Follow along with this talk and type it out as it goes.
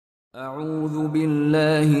أعوذ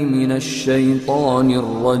بالله من الشيطان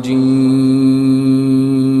الرجيم.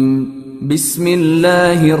 بسم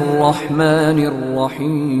الله الرحمن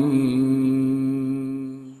الرحيم.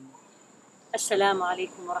 Assalamu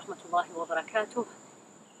alaikum wa rahmatullahi wa barakatuh.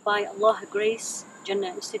 By Allah's grace,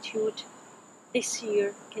 Jannah Institute this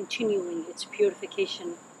year continuing its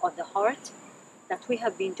purification of the heart that we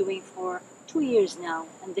have been doing for 2 years now,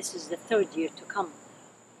 and this is the 3rd year to come.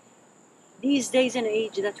 These days and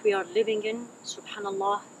age that we are living in,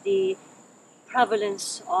 subhanallah, the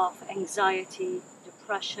prevalence of anxiety,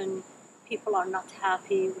 depression, people are not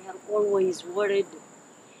happy, we are always worried.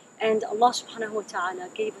 And Allah subhanahu wa ta'ala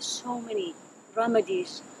gave us so many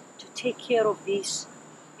remedies to take care of these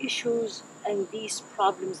issues and these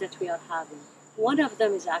problems that we are having. One of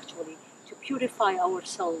them is actually to purify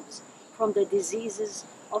ourselves from the diseases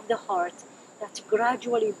of the heart that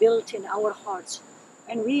gradually built in our hearts,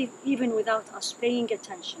 and we, even without us paying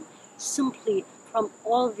attention, simply from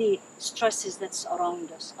all the stresses that's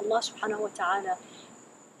around us. Allah subhanahu wa ta'ala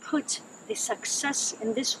put the success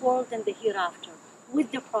in this world and the hereafter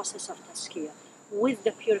with the process of tazkiyah, with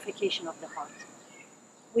the purification of the heart.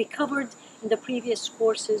 We covered in the previous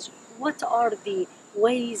courses what are the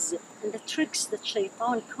ways and the tricks that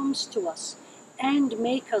shaitan comes to us and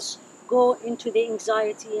make us go into the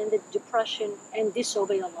anxiety and the depression and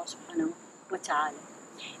disobey Allah subhanahu wa ta'ala.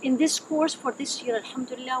 In this course for this year,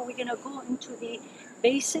 alhamdulillah, we're gonna go into the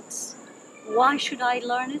basics. Why should I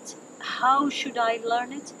learn it? How should I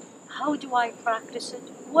learn it? How do I practice it?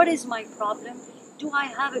 What is my problem? Do I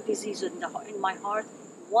have a disease in my heart?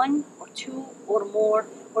 One or two or more,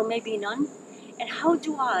 or maybe none? And how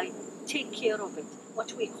do I take care of it?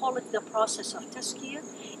 What we call it the process of tazkiyah.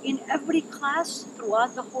 In every class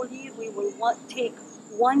throughout the whole year, we will take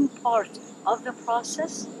one part of the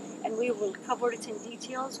process and we will cover it in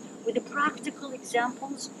details with the practical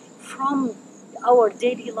examples from our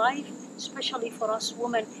daily life, especially for us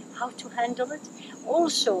women, how to handle it.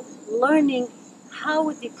 Also learning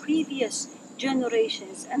how the previous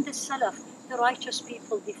generations and the Salaf, the righteous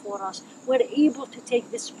people before us, were able to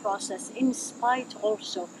take this process in spite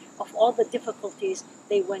also of all the difficulties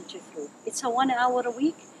they went through. It's a 1 hour a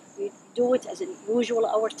week. We do it as a usual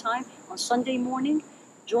our time on Sunday morning.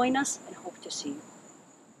 Join us and hope to see you.